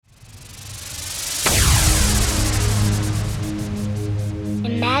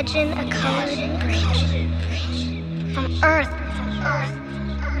Imagine a colored bridge from Earth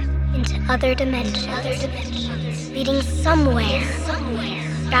into other dimensions, leading somewhere,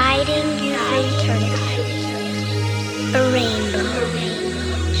 guiding you through eternity. A rainbow,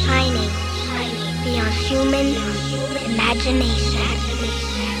 shining beyond human imagination.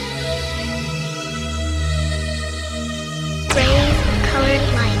 Rays of colored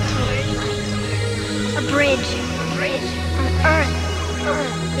light, a bridge from Earth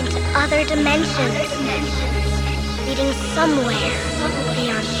into other dimensions, leading somewhere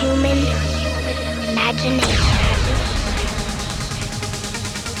beyond human imagination.